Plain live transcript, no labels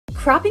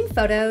Cropping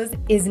photos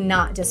is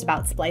not just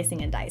about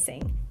splicing and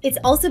dicing. It's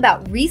also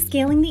about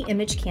rescaling the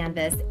image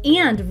canvas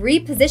and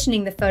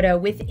repositioning the photo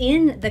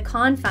within the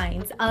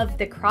confines of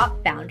the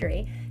crop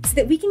boundary so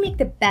that we can make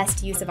the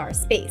best use of our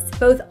space,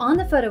 both on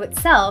the photo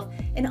itself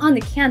and on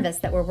the canvas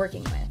that we're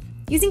working with.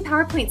 Using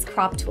PowerPoint's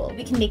crop tool,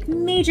 we can make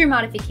major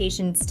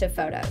modifications to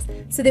photos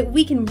so that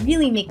we can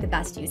really make the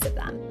best use of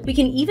them. We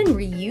can even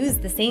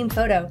reuse the same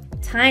photo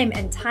time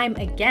and time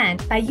again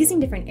by using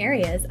different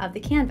areas of the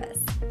canvas.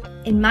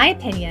 In my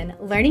opinion,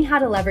 learning how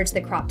to leverage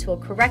the crop tool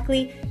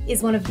correctly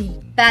is one of the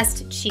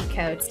best cheat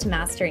codes to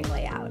mastering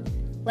layout.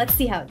 Let's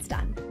see how it's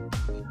done.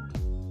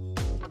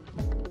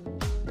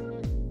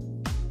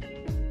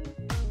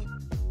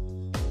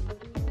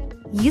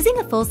 Using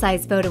a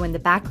full-size photo in the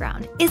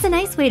background is a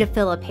nice way to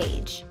fill a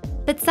page,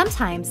 but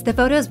sometimes the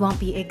photos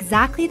won't be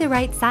exactly the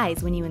right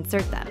size when you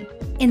insert them.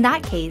 In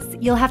that case,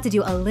 you'll have to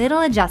do a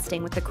little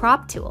adjusting with the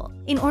crop tool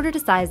in order to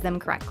size them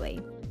correctly.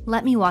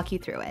 Let me walk you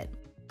through it.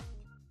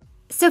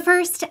 So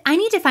first, I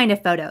need to find a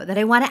photo that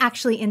I want to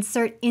actually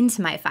insert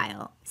into my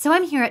file. So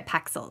I'm here at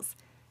Pexels.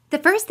 The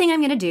first thing I'm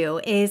going to do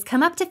is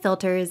come up to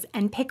Filters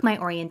and pick my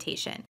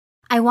orientation.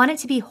 I want it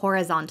to be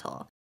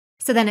horizontal.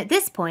 So then at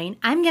this point,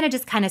 I'm going to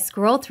just kind of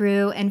scroll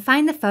through and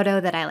find the photo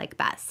that I like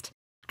best.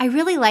 I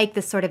really like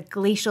this sort of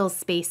glacial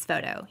space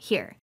photo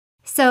here.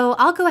 So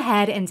I'll go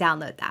ahead and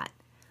download that.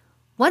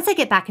 Once I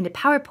get back into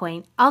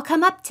PowerPoint, I'll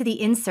come up to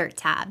the Insert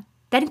tab,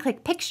 then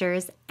click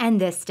Pictures and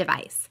this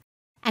device.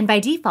 And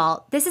by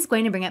default, this is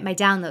going to bring up my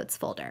Downloads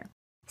folder.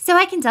 So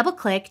I can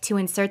double-click to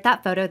insert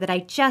that photo that I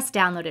just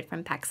downloaded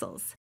from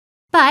Pexels.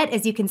 But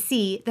as you can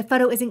see, the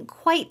photo isn't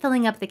quite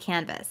filling up the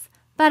canvas,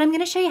 but I'm going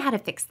to show you how to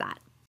fix that.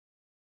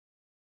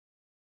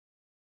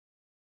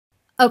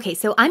 Okay,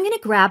 so I'm going to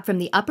grab from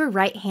the upper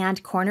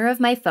right-hand corner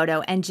of my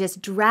photo and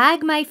just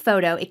drag my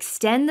photo,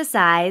 extend the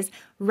size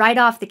right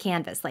off the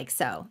canvas like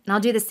so. And I'll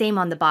do the same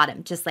on the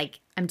bottom, just like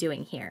I'm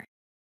doing here.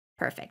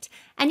 Perfect.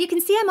 And you can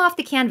see I'm off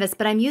the canvas,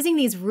 but I'm using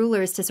these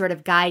rulers to sort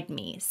of guide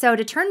me. So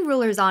to turn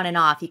rulers on and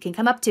off, you can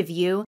come up to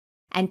View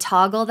and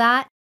toggle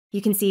that.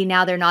 You can see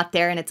now they're not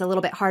there and it's a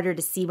little bit harder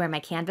to see where my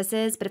canvas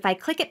is. But if I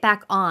click it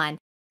back on,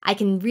 I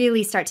can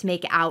really start to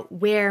make out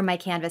where my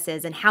canvas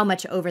is and how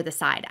much over the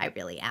side I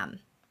really am.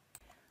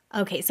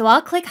 Okay, so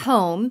I'll click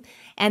Home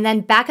and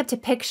then back up to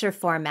Picture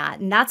Format,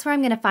 and that's where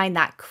I'm going to find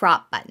that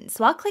Crop button.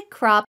 So I'll click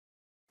Crop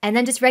and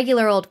then just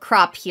regular old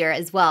Crop here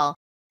as well.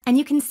 And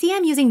you can see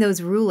I'm using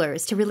those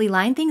rulers to really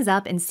line things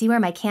up and see where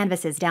my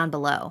canvas is down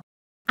below.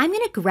 I'm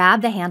going to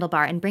grab the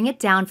handlebar and bring it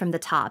down from the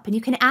top, and you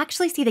can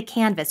actually see the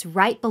canvas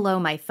right below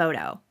my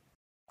photo.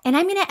 And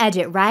I'm going to edge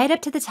it right up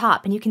to the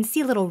top, and you can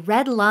see a little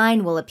red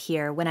line will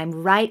appear when I'm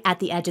right at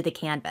the edge of the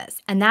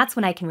canvas, and that's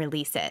when I can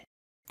release it.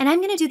 And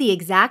I'm going to do the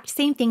exact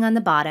same thing on the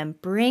bottom,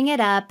 bring it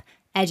up,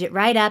 edge it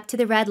right up to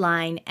the red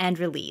line, and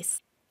release.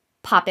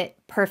 Pop it,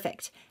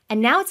 perfect.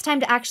 And now it's time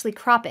to actually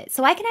crop it.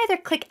 So I can either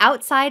click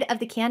outside of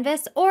the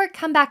canvas or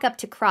come back up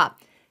to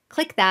crop.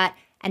 Click that,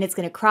 and it's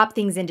going to crop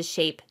things into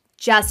shape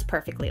just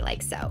perfectly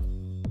like so.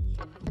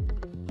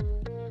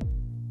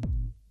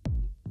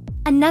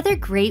 Another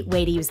great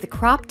way to use the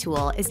crop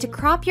tool is to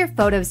crop your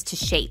photos to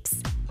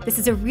shapes. This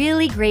is a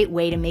really great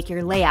way to make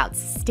your layouts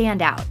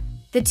stand out.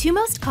 The two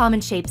most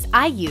common shapes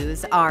I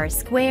use are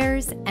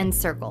squares and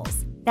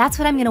circles. That's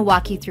what I'm going to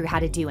walk you through how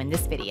to do in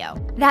this video.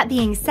 That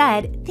being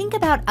said, think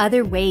about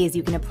other ways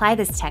you can apply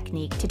this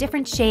technique to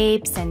different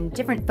shapes and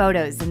different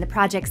photos in the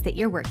projects that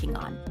you're working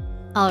on.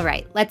 All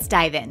right, let's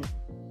dive in.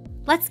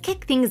 Let's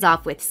kick things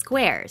off with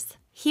squares.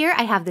 Here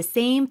I have the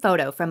same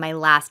photo from my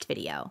last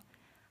video.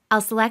 I'll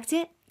select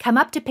it, come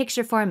up to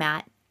Picture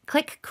Format,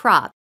 click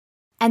Crop,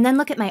 and then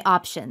look at my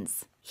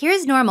options.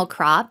 Here's Normal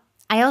Crop.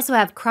 I also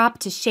have Crop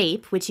to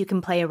Shape, which you can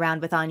play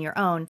around with on your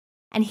own.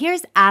 And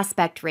here's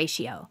Aspect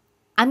Ratio.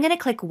 I'm going to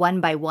click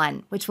 1 by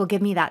 1, which will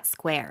give me that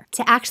square.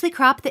 To actually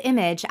crop the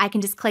image, I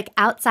can just click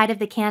outside of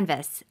the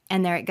canvas,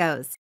 and there it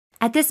goes.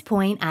 At this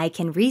point, I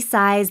can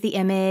resize the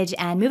image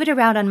and move it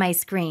around on my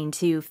screen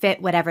to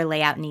fit whatever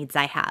layout needs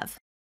I have.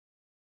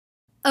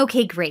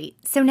 Okay,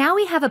 great. So now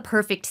we have a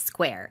perfect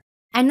square.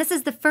 And this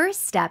is the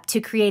first step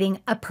to creating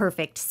a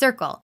perfect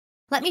circle.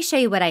 Let me show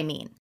you what I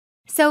mean.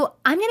 So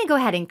I'm going to go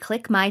ahead and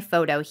click my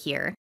photo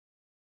here,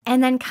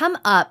 and then come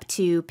up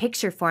to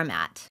Picture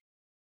Format.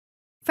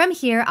 From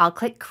here, I'll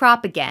click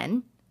Crop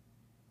again.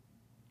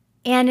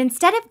 And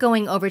instead of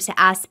going over to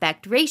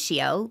Aspect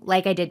Ratio,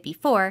 like I did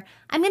before,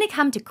 I'm going to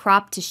come to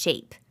Crop to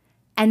Shape,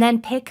 and then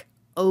pick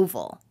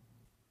Oval.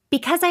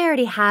 Because I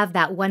already have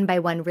that 1 by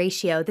 1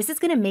 ratio, this is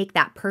going to make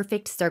that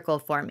perfect circle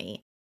for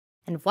me.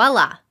 And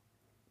voila!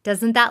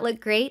 Doesn't that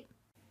look great?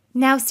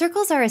 Now,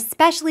 circles are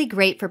especially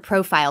great for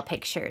profile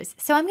pictures,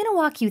 so I'm going to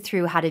walk you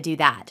through how to do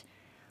that.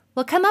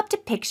 We'll come up to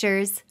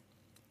Pictures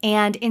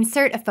and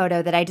insert a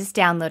photo that I just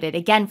downloaded,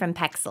 again from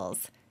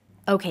Pexels.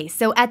 Okay,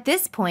 so at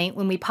this point,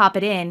 when we pop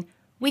it in,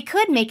 we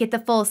could make it the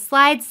full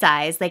slide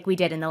size like we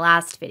did in the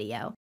last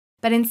video,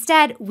 but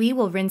instead, we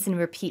will rinse and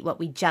repeat what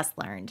we just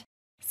learned.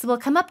 So we'll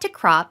come up to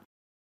Crop,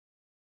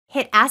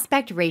 hit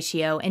Aspect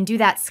Ratio, and do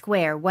that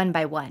square 1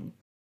 by 1.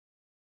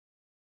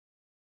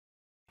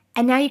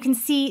 And now you can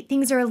see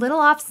things are a little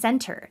off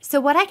center. So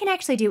what I can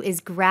actually do is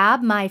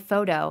grab my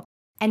photo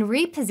and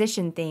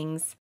reposition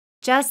things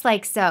just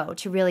like so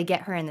to really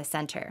get her in the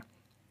center.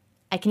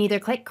 I can either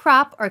click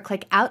crop or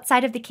click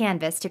outside of the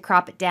canvas to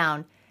crop it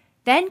down,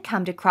 then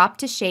come to crop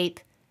to shape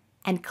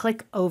and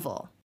click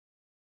oval.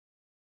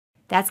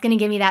 That's going to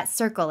give me that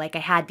circle like I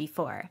had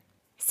before.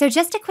 So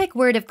just a quick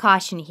word of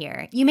caution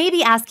here. You may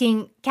be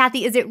asking,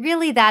 Kathy, is it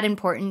really that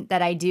important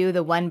that I do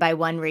the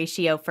 1:1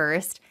 ratio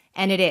first?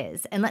 And it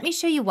is, and let me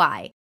show you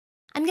why.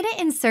 I'm going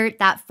to insert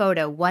that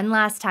photo one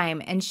last time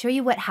and show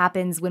you what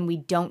happens when we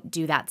don't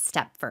do that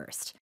step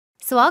first.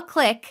 So I'll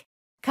click,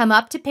 come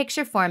up to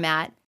picture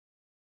format,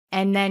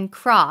 and then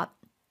crop,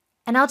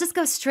 and I'll just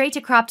go straight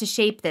to crop to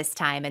shape this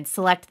time and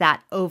select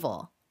that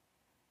oval.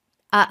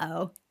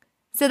 Uh-oh.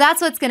 So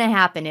that's what's going to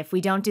happen if we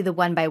don't do the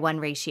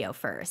 1:1 ratio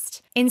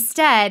first.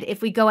 Instead,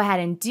 if we go ahead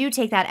and do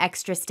take that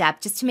extra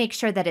step just to make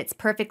sure that it's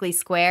perfectly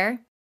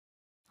square,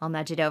 I'll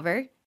nudge it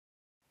over,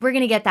 we're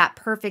going to get that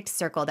perfect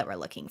circle that we're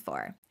looking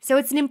for. So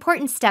it's an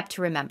important step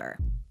to remember.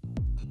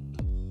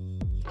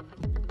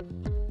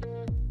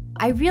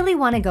 I really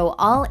want to go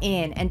all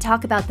in and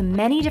talk about the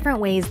many different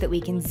ways that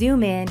we can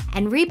zoom in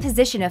and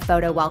reposition a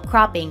photo while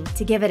cropping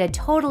to give it a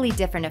totally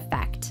different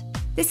effect.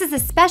 This is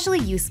especially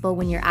useful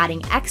when you're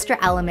adding extra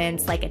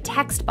elements like a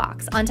text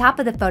box on top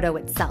of the photo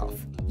itself.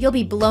 You'll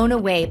be blown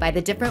away by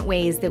the different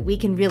ways that we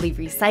can really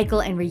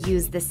recycle and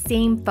reuse the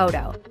same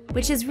photo,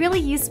 which is really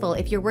useful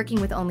if you're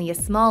working with only a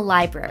small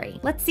library.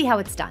 Let's see how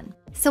it's done.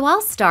 So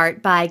I'll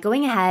start by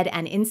going ahead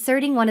and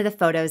inserting one of the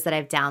photos that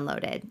I've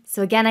downloaded.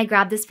 So again, I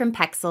grabbed this from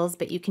Pexels,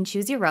 but you can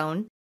choose your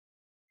own.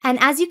 And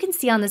as you can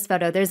see on this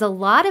photo, there's a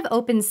lot of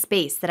open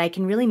space that I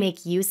can really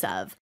make use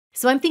of.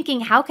 So I'm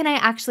thinking, how can I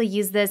actually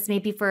use this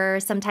maybe for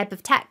some type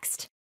of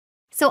text?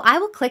 So I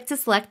will click to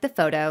select the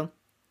photo,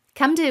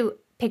 come to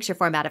picture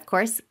format, of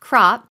course,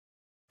 crop,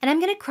 and I'm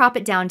going to crop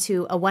it down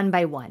to a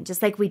 1:1,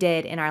 just like we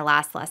did in our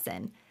last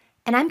lesson.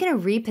 And I'm going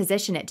to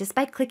reposition it just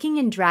by clicking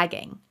and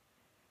dragging.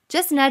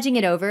 Just nudging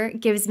it over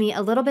gives me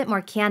a little bit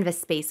more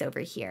canvas space over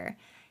here.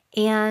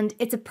 And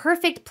it's a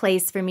perfect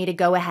place for me to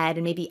go ahead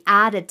and maybe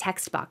add a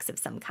text box of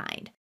some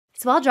kind.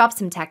 So I'll drop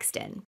some text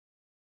in.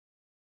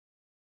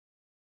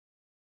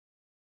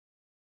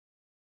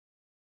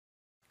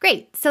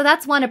 Great, so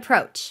that's one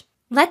approach.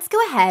 Let's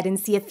go ahead and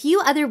see a few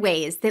other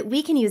ways that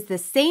we can use the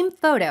same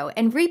photo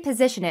and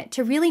reposition it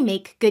to really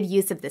make good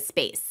use of the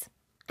space.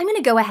 I'm going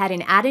to go ahead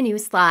and add a new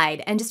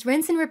slide and just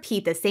rinse and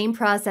repeat the same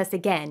process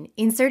again,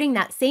 inserting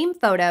that same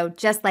photo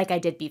just like I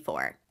did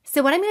before.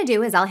 So what I'm going to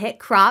do is I'll hit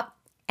crop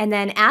and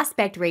then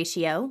aspect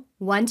ratio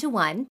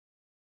 1:1,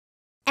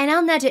 and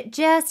I'll nudge it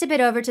just a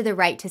bit over to the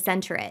right to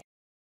center it.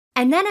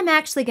 And then I'm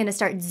actually going to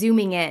start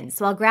zooming in,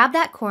 so I'll grab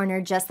that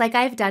corner just like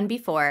I've done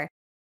before,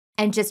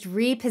 and just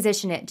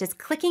reposition it, just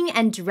clicking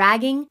and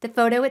dragging the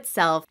photo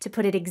itself to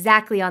put it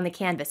exactly on the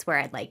canvas where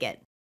I'd like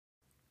it.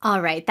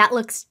 All right, that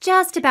looks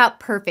just about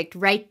perfect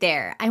right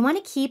there. I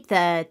want to keep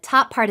the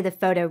top part of the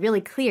photo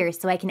really clear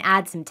so I can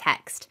add some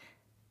text.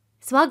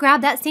 So I'll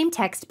grab that same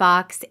text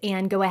box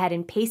and go ahead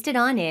and paste it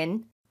on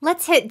in.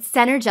 Let's hit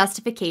center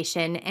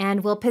justification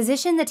and we'll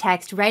position the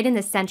text right in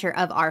the center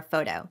of our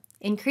photo.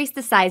 Increase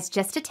the size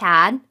just a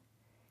tad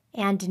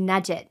and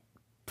nudge it,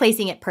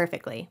 placing it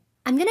perfectly.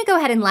 I'm going to go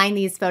ahead and line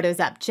these photos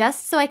up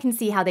just so I can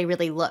see how they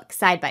really look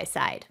side by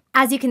side.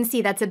 As you can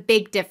see, that's a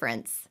big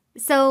difference.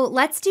 So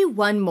let's do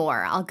one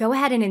more. I'll go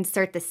ahead and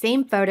insert the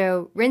same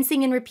photo,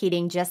 rinsing and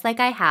repeating just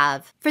like I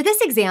have. For this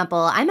example,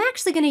 I'm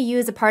actually going to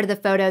use a part of the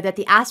photo that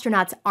the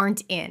astronauts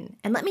aren't in,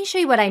 and let me show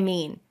you what I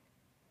mean.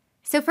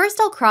 So first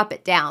I'll crop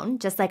it down,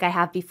 just like I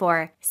have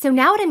before. So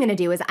now what I'm going to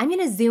do is I'm going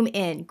to zoom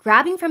in,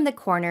 grabbing from the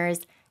corners,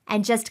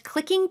 and just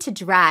clicking to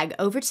drag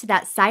over to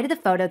that side of the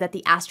photo that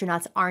the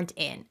astronauts aren't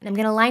in. And I'm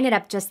going to line it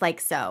up just like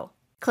so.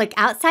 Click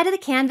outside of the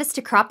canvas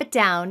to crop it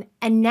down,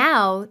 and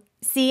now,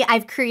 see,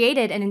 I've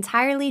created an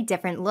entirely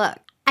different look.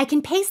 I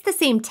can paste the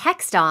same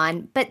text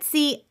on, but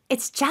see,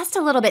 it's just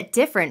a little bit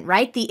different,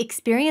 right? The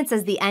experience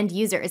as the end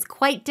user is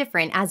quite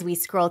different as we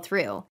scroll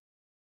through.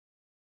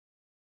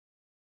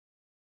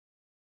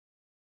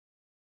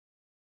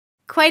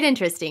 Quite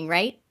interesting,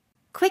 right?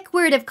 Quick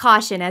word of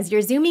caution as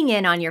you're zooming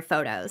in on your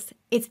photos.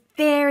 It's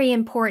very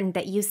important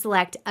that you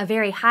select a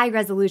very high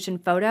resolution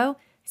photo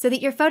so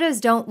that your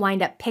photos don't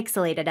wind up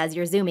pixelated as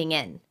you're zooming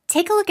in.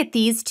 Take a look at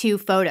these two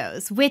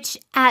photos, which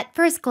at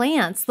first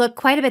glance look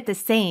quite a bit the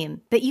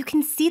same, but you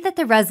can see that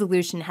the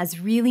resolution has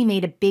really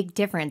made a big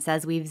difference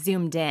as we've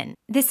zoomed in.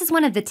 This is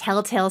one of the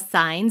telltale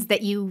signs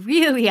that you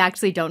really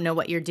actually don't know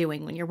what you're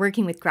doing when you're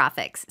working with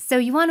graphics, so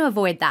you want to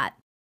avoid that.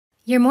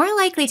 You're more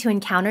likely to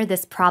encounter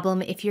this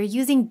problem if you're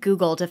using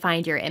Google to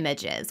find your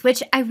images,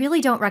 which I really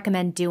don't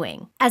recommend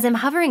doing. As I'm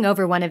hovering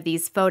over one of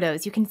these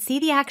photos, you can see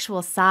the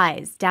actual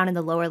size down in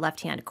the lower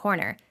left-hand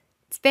corner.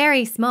 It's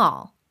very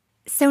small.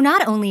 So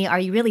not only are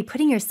you really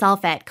putting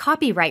yourself at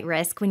copyright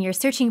risk when you're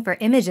searching for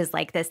images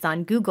like this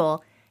on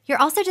Google,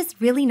 you're also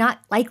just really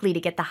not likely to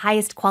get the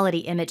highest quality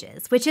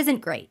images, which isn't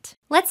great.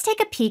 Let's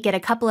take a peek at a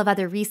couple of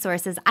other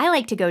resources I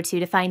like to go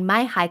to find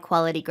my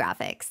high-quality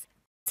graphics.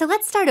 So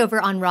let's start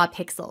over on Raw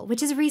Pixel,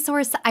 which is a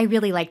resource I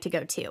really like to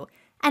go to.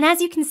 And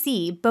as you can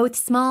see, both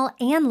small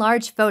and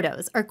large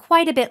photos are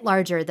quite a bit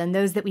larger than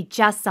those that we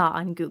just saw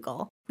on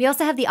Google. We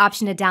also have the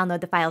option to download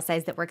the file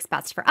size that works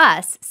best for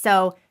us,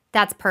 so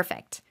that's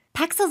perfect.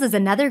 Pexels is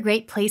another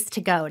great place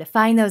to go to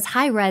find those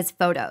high-res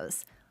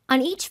photos.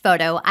 On each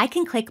photo, I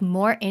can click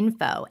More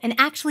Info and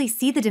actually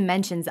see the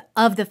dimensions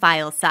of the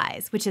file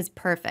size, which is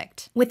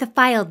perfect. With a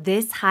file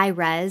this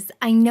high-res,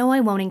 I know I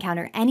won't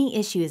encounter any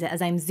issues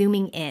as I'm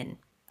zooming in.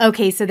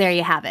 Okay, so there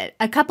you have it.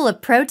 A couple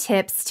of pro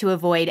tips to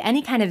avoid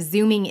any kind of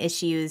zooming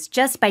issues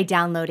just by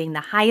downloading the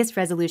highest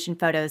resolution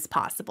photos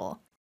possible.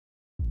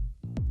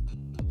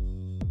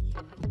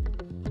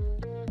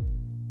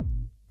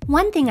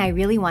 One thing I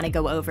really want to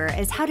go over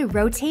is how to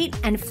rotate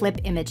and flip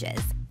images.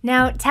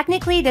 Now,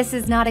 technically this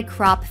is not a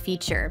crop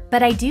feature,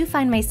 but I do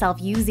find myself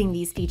using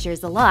these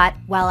features a lot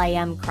while I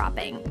am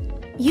cropping.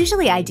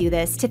 Usually I do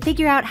this to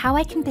figure out how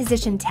I can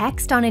position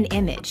text on an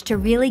image to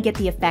really get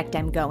the effect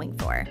I'm going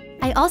for.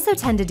 I also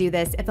tend to do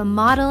this if a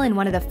model in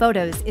one of the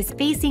photos is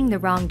facing the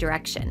wrong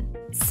direction.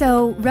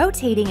 So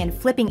rotating and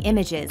flipping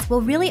images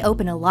will really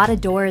open a lot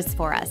of doors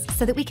for us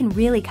so that we can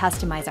really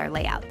customize our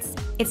layouts.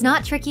 It's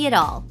not tricky at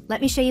all.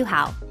 Let me show you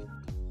how.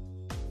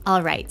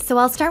 Alright, so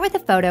I'll start with a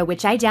photo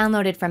which I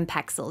downloaded from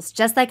Pexels,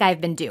 just like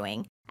I've been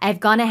doing. I've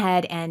gone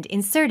ahead and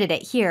inserted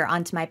it here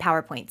onto my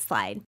PowerPoint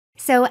slide.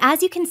 So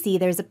as you can see,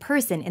 there's a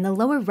person in the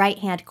lower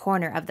right-hand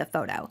corner of the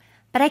photo,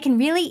 but I can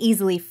really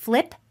easily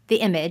flip the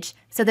image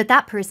so that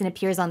that person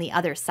appears on the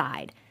other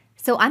side.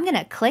 So I'm going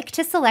to click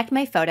to select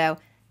my photo,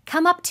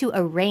 come up to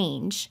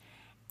Arrange,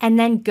 and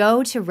then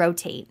go to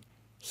Rotate.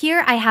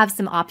 Here I have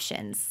some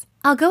options.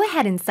 I'll go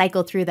ahead and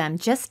cycle through them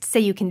just so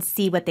you can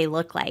see what they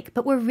look like,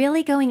 but we're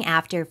really going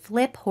after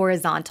Flip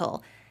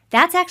Horizontal.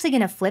 That's actually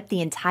going to flip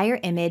the entire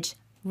image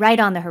right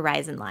on the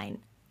horizon line.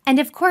 And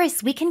of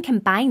course, we can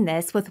combine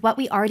this with what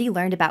we already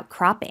learned about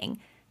cropping.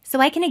 So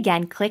I can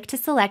again click to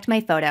select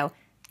my photo,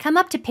 come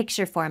up to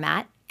Picture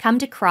Format, come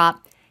to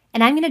Crop,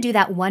 and I'm going to do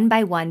that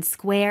 1:1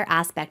 square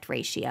aspect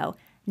ratio.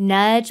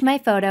 Nudge my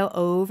photo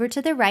over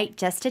to the right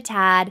just a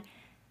tad,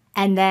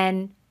 and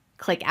then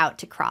click out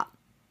to crop.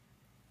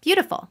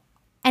 Beautiful.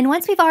 And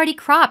once we've already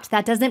cropped,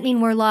 that doesn't mean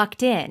we're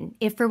locked in.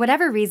 If for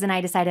whatever reason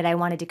I decided I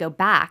wanted to go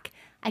back,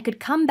 I could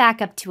come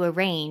back up to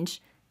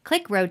Arrange,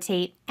 click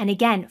Rotate, and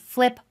again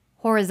flip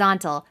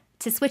Horizontal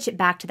to switch it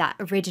back to that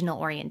original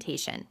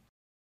orientation.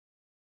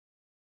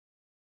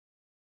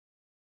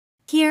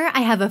 Here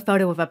I have a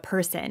photo of a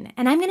person,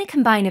 and I'm going to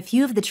combine a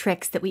few of the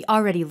tricks that we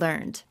already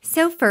learned.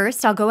 So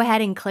first, I'll go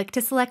ahead and click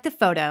to select the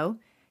photo,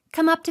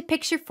 come up to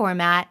Picture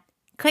Format,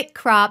 click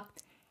Crop,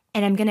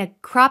 and I'm going to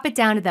crop it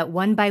down to that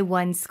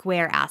 1:1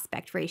 square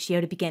aspect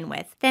ratio to begin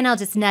with. Then I'll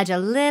just nudge a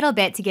little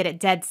bit to get it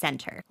dead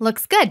center.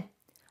 Looks good.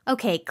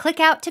 Okay, click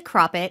out to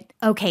crop it.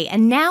 Okay,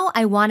 and now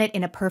I want it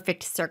in a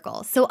perfect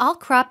circle. So I'll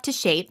crop to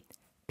Shape,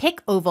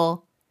 pick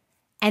Oval,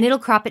 and it'll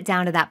crop it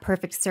down to that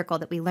perfect circle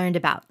that we learned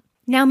about.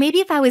 Now maybe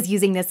if I was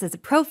using this as a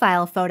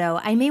profile photo,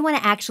 I may want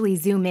to actually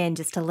zoom in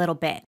just a little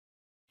bit.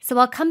 So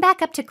I'll come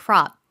back up to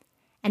Crop,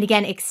 and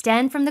again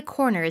extend from the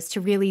corners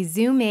to really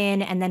zoom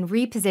in and then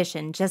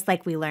reposition just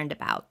like we learned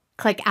about.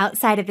 Click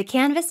outside of the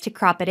canvas to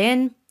crop it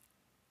in.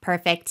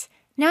 Perfect.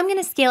 Now I'm going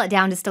to scale it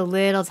down just a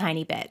little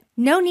tiny bit.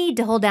 No need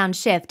to hold down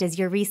Shift as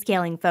you're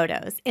rescaling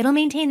photos. It'll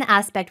maintain the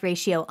aspect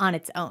ratio on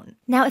its own.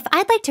 Now if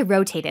I'd like to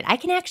rotate it, I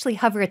can actually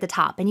hover at the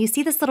top and you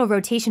see this little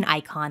rotation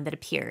icon that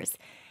appears.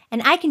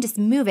 And I can just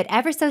move it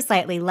ever so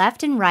slightly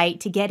left and right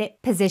to get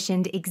it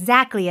positioned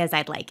exactly as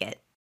I'd like it.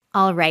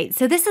 Alright,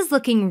 so this is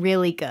looking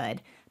really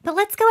good. But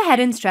let's go ahead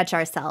and stretch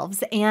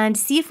ourselves and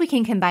see if we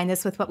can combine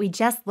this with what we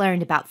just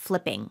learned about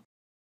flipping.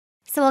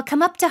 So I'll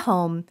come up to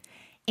Home,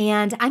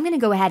 and I'm going to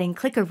go ahead and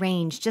click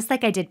Arrange just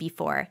like I did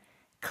before.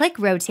 Click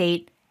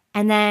Rotate,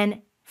 and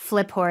then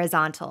Flip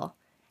Horizontal.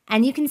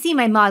 And you can see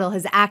my model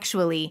has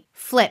actually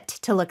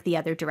flipped to look the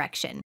other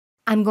direction.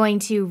 I'm going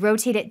to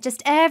rotate it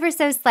just ever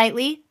so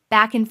slightly,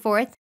 back and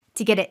forth,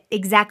 to get it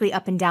exactly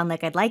up and down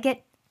like I'd like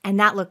it, and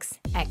that looks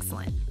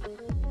excellent.